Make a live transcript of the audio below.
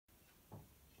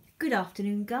Good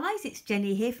afternoon guys, it's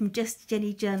Jenny here from Just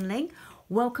Jenny Journaling.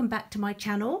 Welcome back to my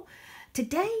channel.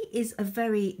 Today is a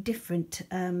very different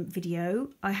video.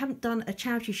 I haven't done a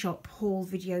charity shop haul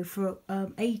video for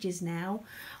ages now.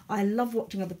 I love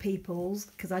watching other people's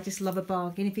because I just love a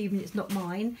bargain, if even it's not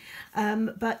mine.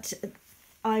 But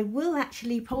I will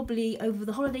actually probably over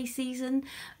the holiday season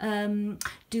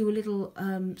do a little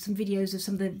some videos of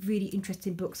some of the really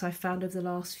interesting books I've found over the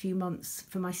last few months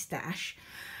for my stash.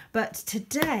 But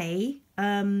today,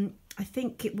 I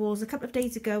think it was a couple of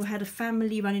days ago, I had a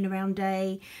family running around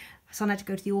day. Son had to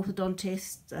go to the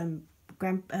orthodontist,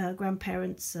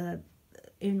 grandparents,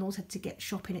 in-laws had to get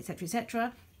shopping, etc,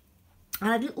 etc. I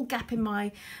had a little gap in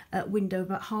my window,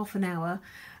 about half an hour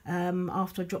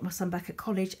after I dropped my son back at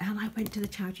college, and I went to the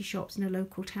charity shops in a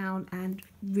local town, and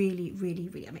really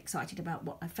I'm excited about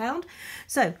what I found.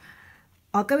 So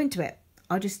I'll go into it.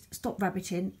 I'll just stop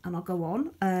rabbiting and I'll go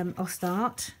on. I'll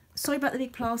start. Sorry about the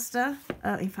big plaster.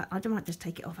 In fact, I might just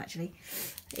take it off actually.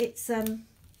 It's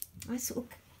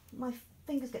my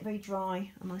fingers get very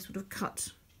dry and I sort of cut.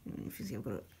 If you see, I've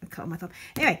got a cut on my thumb.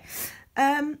 Anyway,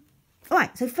 all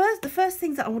right. So the first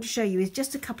things that I want to show you is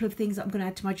just a couple of things that I'm going to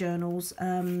add to my journals.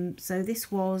 So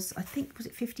this was, I think, was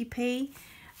it 50p?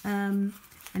 And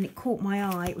it caught my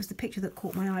eye. It was the picture that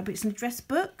caught my eye, but it's an address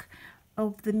book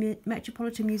of the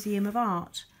Metropolitan Museum of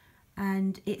Art,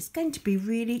 and it's going to be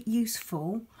really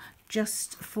useful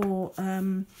just for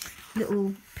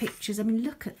little pictures. I mean,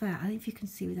 look at that. I don't know if you can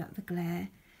see without the glare.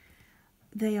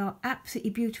 They are absolutely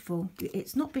beautiful.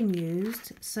 It's not been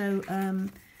used, so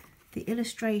the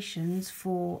illustrations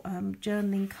for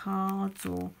journaling cards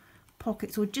or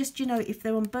pockets, or just, you know, if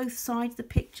they're on both sides of the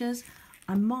pictures,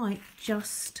 I might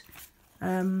just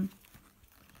pop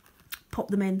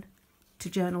them in to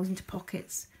journals, into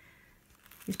pockets,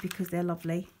 just because they're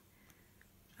lovely.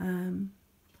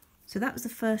 So that was the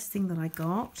first thing that I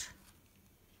got.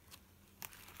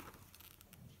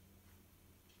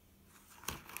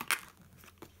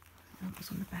 That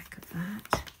was on the back of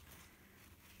that.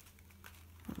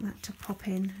 Want that to pop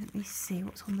in. Let me see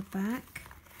what's on the back.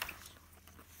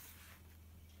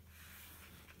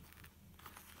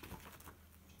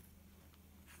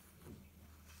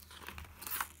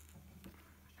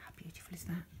 How beautiful is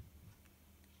that?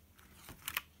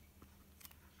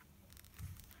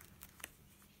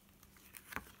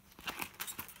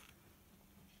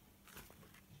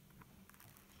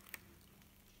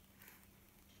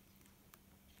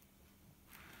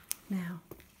 Now,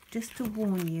 just to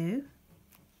warn you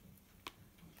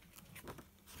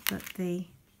that the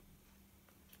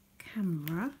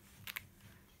camera,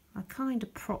 I kind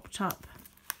of propped up.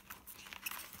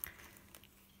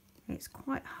 It's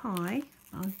quite high.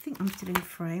 I think I'm still in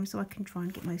frame, so I can try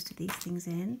and get most of these things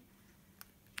in.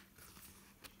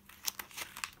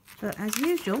 But as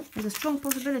usual, there's a strong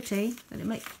possibility that it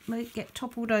might get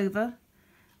toppled over.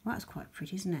 Well, that's quite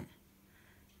pretty, isn't it?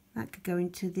 That could go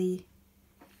into the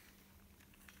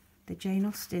Jane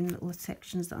Austen little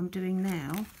sections that I'm doing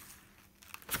now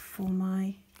for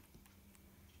my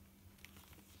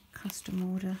custom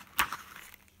order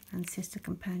and sister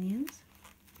companions.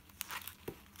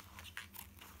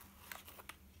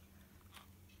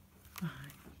 Right.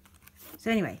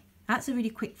 So anyway, that's a really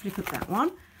quick flip of that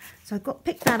one. So I've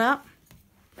picked that up.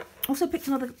 Also picked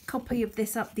another copy of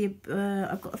this up.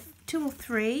 I've got 2 or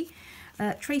 3.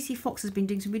 Tracy Fox has been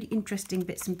doing some really interesting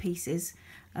bits and pieces,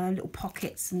 little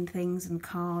pockets and things and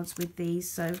cards with these,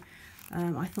 so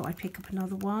I thought I'd pick up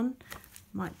another one.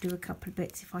 Might do a couple of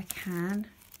bits if I can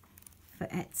for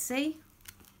Etsy,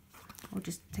 or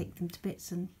just take them to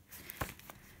bits and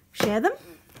share them.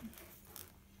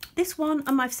 This one,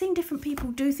 I've seen different people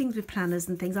do things with planners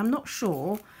and things, I'm not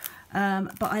sure,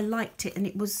 but I liked it, and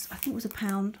it was, I think it was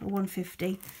 £1 or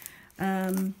 £1.50.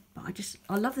 But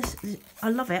I love this. I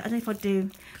love it. I don't know if I do.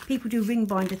 People do ring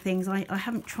binder things. I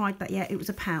haven't tried that yet. It was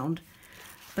 £1,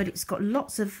 but it's got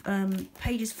lots of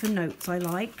pages for notes I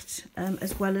liked,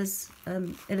 as well as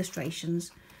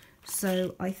illustrations.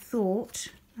 So I thought,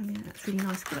 I mean, that's really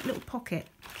nice. It's got a little pocket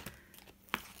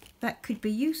that could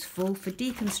be useful for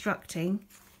deconstructing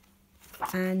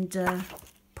and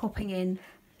popping in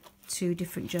to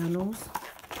different journals.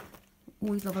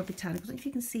 Always love a botanicals. I don't know if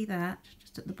you can see that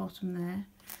just at the bottom there.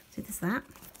 So there's that.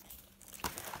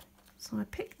 So I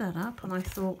picked that up and I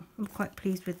thought I'm quite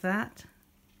pleased with that,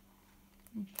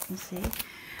 as you can see.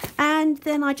 And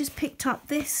then I just picked up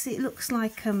this. It looks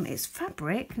like it's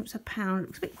fabric. It's £1. It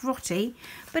looks a bit grotty,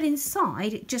 but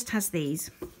inside it just has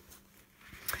these,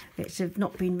 which have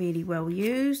not been really well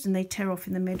used, and they tear off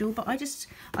in the middle. But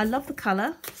I love the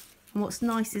colour. And what's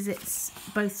nice is it's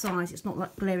both sides. It's not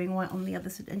like glaring white on the other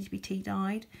side, LGBT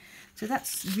dyed. So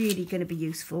that's really going to be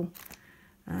useful.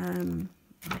 I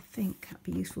think that'd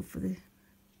be useful for the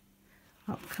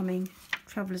upcoming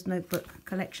Traveller's Notebook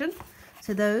collection.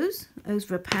 So those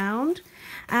were £1.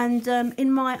 And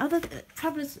in my other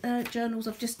Traveller's journals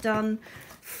I've just done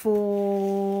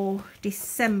for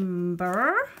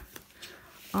December,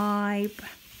 I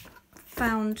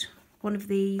found one of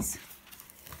these.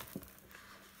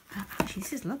 Actually,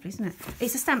 this is lovely, isn't it?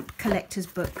 It's a stamp collector's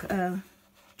book,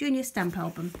 junior stamp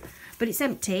album, but it's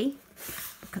empty.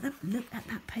 Look at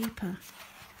that paper.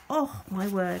 Oh my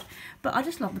word. But I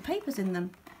just love the papers in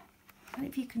them. I don't know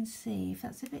if you can see, if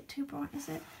that's a bit too bright, is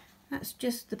it? That's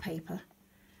just the paper.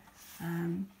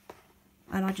 And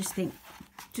I just think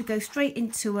to go straight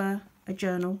into a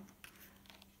journal,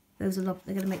 those are they're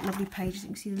going to make lovely pages. You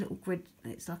can see the little grid,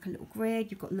 it's like a little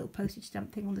grid. You've got a little postage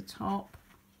stamp thing on the top.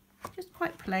 Just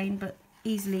quite plain, but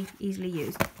easily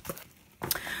used.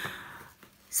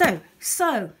 So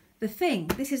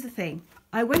this is the thing.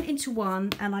 I went into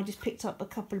one and I just picked up a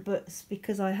couple of books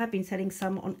because I have been selling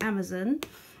some on Amazon.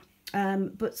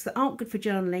 Books that aren't good for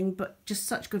journaling, but just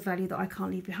such good value that I can't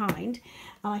leave behind.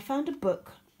 And I found a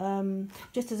book,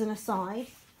 just as an aside.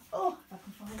 Oh, if I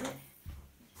can find it.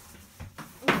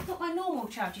 It's not my normal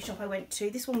charity shop I went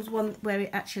to. This one was one where it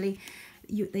actually,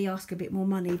 they ask a bit more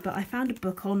money. But I found a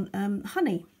book on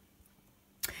honey,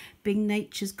 being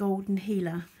nature's golden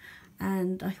healer.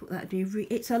 And I thought that'd be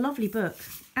it's a lovely book,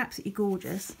 absolutely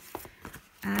gorgeous.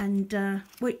 And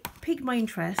it piqued my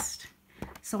interest.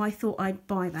 So I thought I'd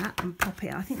buy that and pop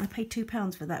it. I think I paid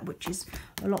 £2 for that, which is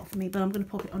a lot for me, but I'm going to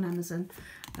pop it on Amazon.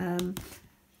 And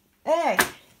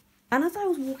as I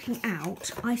was walking out,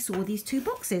 I saw these two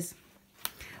boxes.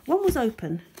 One was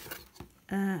open.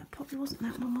 Probably wasn't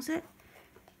that one, was it?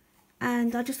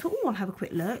 And I just thought, oh, I'll have a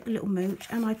quick look, a little mooch.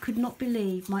 And I could not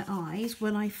believe my eyes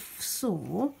when I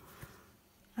saw,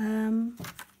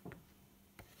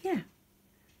 yeah.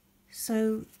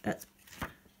 So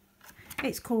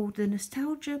it's called the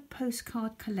Nostalgia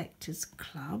Postcard Collectors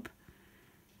Club.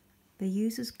 The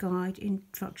User's Guide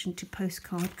Introduction to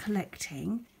Postcard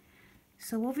Collecting.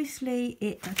 So obviously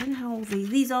I don't know how old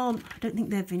these aren't, I don't think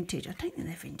they're vintage. I don't think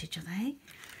they're vintage, are they?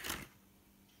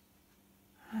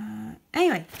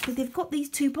 Anyway, so they've got these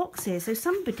two boxes. So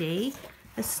somebody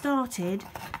has started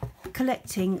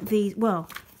collecting these, well,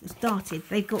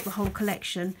 they've got the whole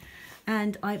collection.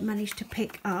 And I managed to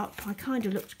pick up, I kind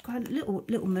of looked quite a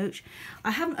little mooch.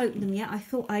 I haven't opened them yet. I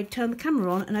thought I'd turn the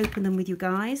camera on and open them with you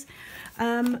guys.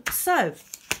 So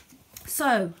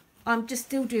I'm just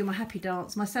still doing my happy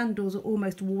dance. My sandals are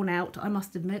almost worn out, I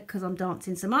must admit, because I'm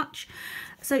dancing so much.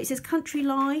 So it says country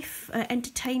life,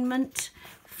 entertainment,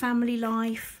 family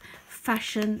life,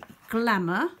 fashion,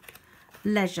 glamour,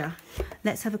 leisure.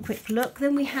 Let's have a quick look.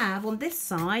 Then we have on this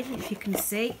side, if you can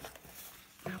see,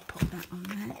 I'll pop that on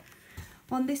there.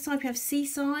 On this side we have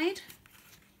seaside,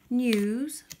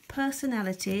 news,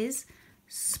 personalities,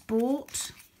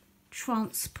 sport,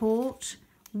 transport,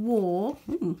 war,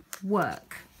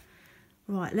 work.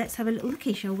 Right, let's have a little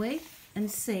looky, shall we? And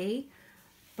see.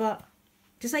 But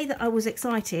to say that I was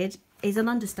excited is an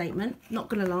understatement, not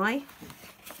going to lie.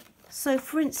 So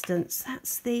for instance,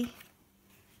 that's the,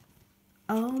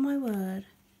 oh my word.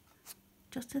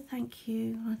 Just a thank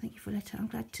you. Oh, thank you for a letter. I'm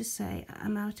glad to say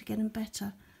I'm out again and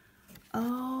better.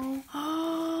 Oh,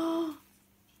 oh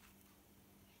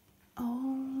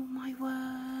my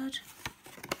word.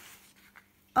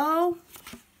 Oh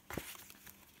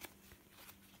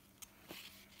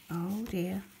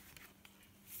dear.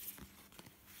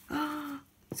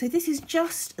 So this is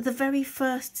just the very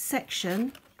first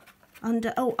section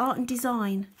under, oh, art and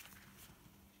design.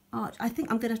 Art. I think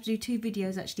I'm going to have to do 2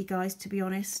 videos actually, guys, to be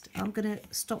honest. I'm going to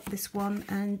stop this one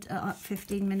and up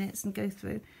 15 minutes and go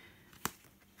through.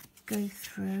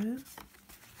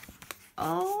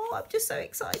 Oh, I'm just so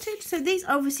excited. So these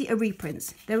obviously are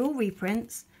reprints. They're all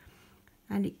reprints.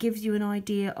 And it gives you an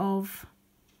idea of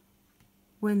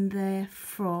when they're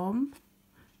from.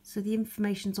 So the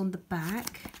information's on the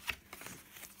back.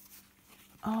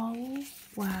 Oh,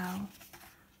 wow.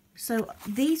 So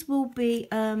these will be,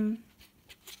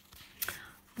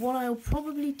 what I'll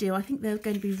probably do, I think they're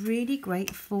going to be really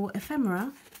great for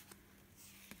ephemera.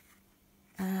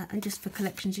 And just for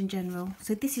collections in general.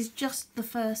 So this is just the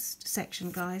first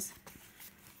section, guys.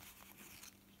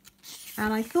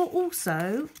 And I thought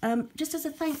also, just as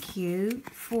a thank you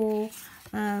for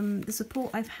the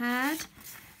support I've had,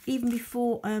 even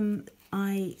before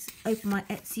I opened my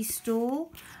Etsy store,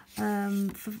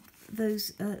 for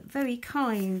those very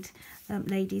kind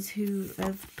ladies who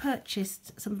have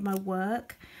purchased some of my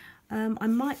work, I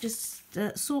might just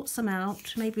sort some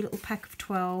out, maybe a little pack of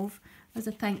 12, as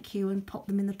a thank you and pop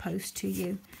them in the post to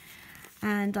you.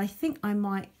 And I think I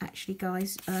might actually,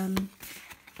 guys,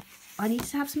 I need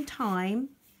to have some time.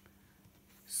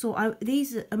 So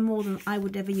these are more than I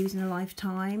would ever use in a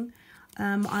lifetime.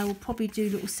 I will probably do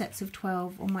little sets of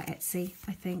 12 on my Etsy,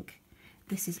 I think.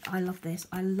 I love this.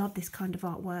 I love this kind of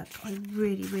artwork. I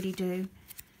really, really do.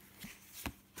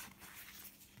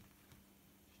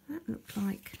 That looks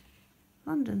like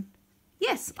London.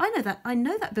 Yes, I know that. I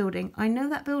know that building. I know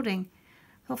that building.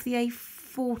 Off the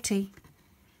A40.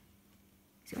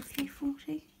 Is it off the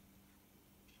A40?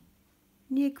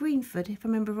 Near Greenford, if I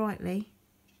remember rightly.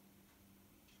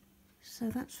 So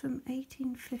that's from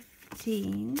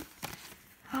 1815.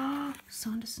 Ah,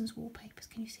 Sanderson's wallpapers.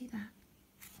 Can you see that?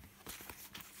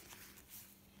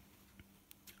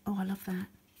 Oh, I love that.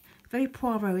 Very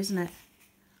Poirot, isn't it?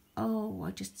 Oh,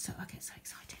 I get so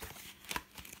excited.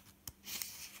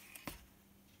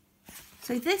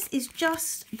 So this is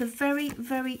just the very,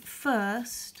 very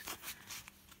first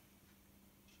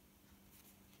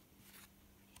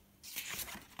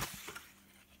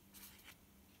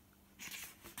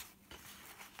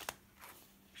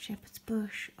Shepherd's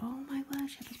Bush. Oh my word,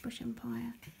 Shepherd's Bush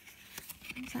Empire.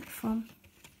 Where's that from?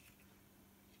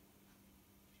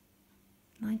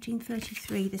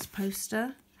 1933, this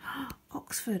poster.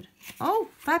 Oxford. Oh,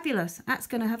 fabulous. That's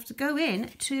going to have to go in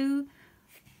to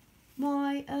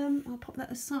my, I'll pop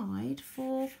that aside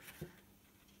for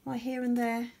my here and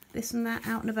there, this and that,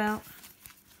 out and about.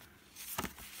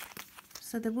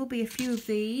 So there will be a few of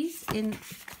these in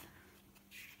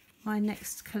my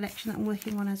next collection that I'm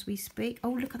working on as we speak.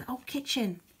 Oh, look at that old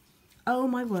kitchen. Oh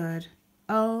my word.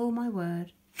 Oh my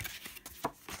word.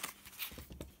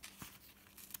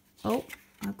 Oh,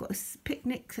 I've got a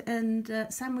picnic and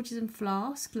sandwiches and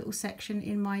flask little section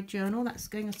in my journal. That's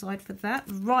going aside for that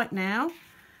right now.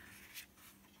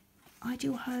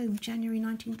 Ideal Home, January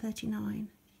 1939.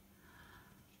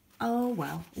 Oh,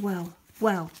 well, well,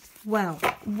 well, well,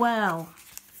 well.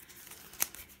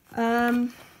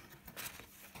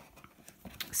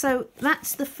 So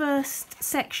that's the first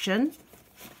section.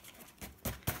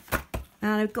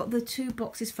 And I've got the 2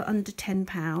 boxes for under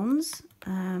 £10.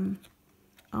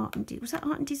 Art and was that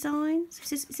Art and Design?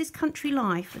 Is this Country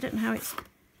Life? I don't know how it's.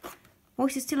 Oh,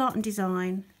 this is still Art and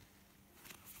Design.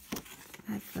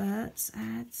 Adverts,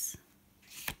 ads.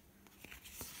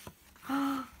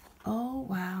 Oh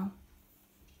wow.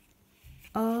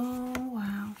 Oh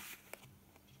wow.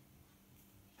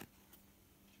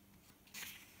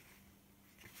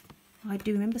 I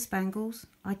do remember spangles.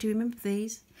 I do remember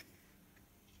these.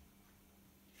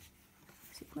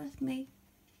 Is it worth me?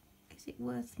 Is it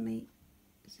worth me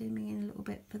zooming in a little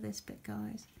bit for this bit,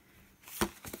 guys?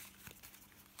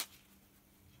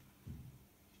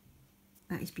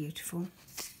 That is beautiful.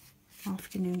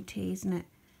 Afternoon tea, isn't it?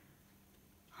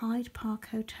 Hyde Park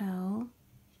Hotel.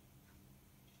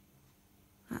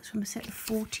 That's from a set of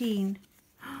 14.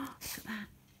 Oh, look at that.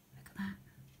 Look at that.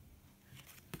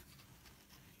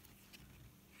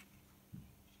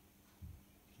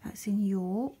 That's in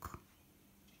York.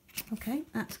 Okay,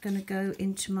 that's going to go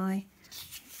into my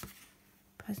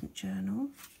present journal.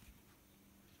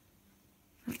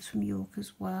 That's from York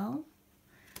as well.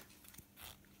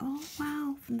 Oh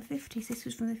wow, from the 50s. This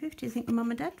was from the 50s. I think when Mum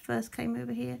and Dad first came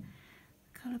over here.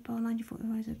 Colour bar, 1940,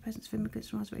 Rise of Presents of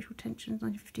Immigrants, Rise of Racial Tensions,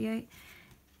 1958.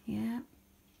 Yeah.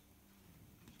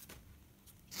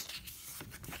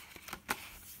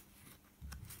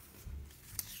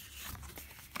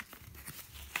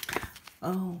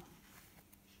 Oh.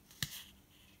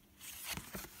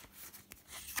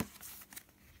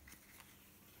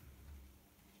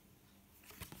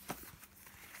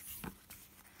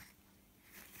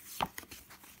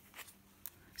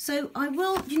 So I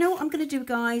will, you know what I'm going to do,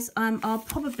 guys? I'll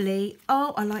probably,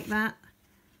 oh, I like that.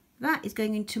 That is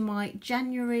going into my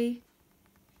January.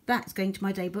 That's going to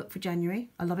my day book for January.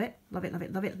 I love it, love it, love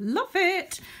it, love it, love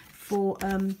it. For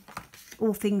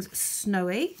all things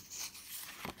snowy.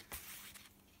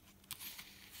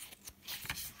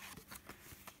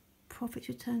 Profits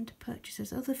returned to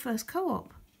purchasers. Oh, the first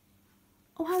co-op.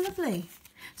 Oh, how lovely.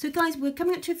 So guys, we're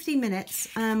coming up to 15 minutes.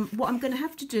 What I'm going to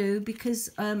have to do, because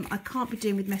I can't be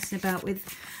doing with messing about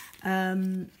with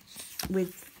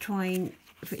trying,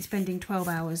 spending 12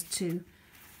 hours to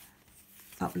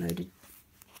upload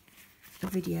a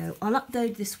video. I'll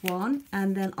upload this one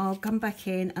and then I'll come back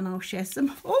in and I'll share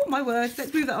some, oh my word,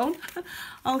 let's move that on.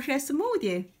 I'll share some more with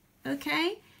you.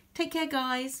 Okay? Take care,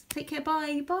 guys. Take care.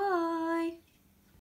 Bye. Bye.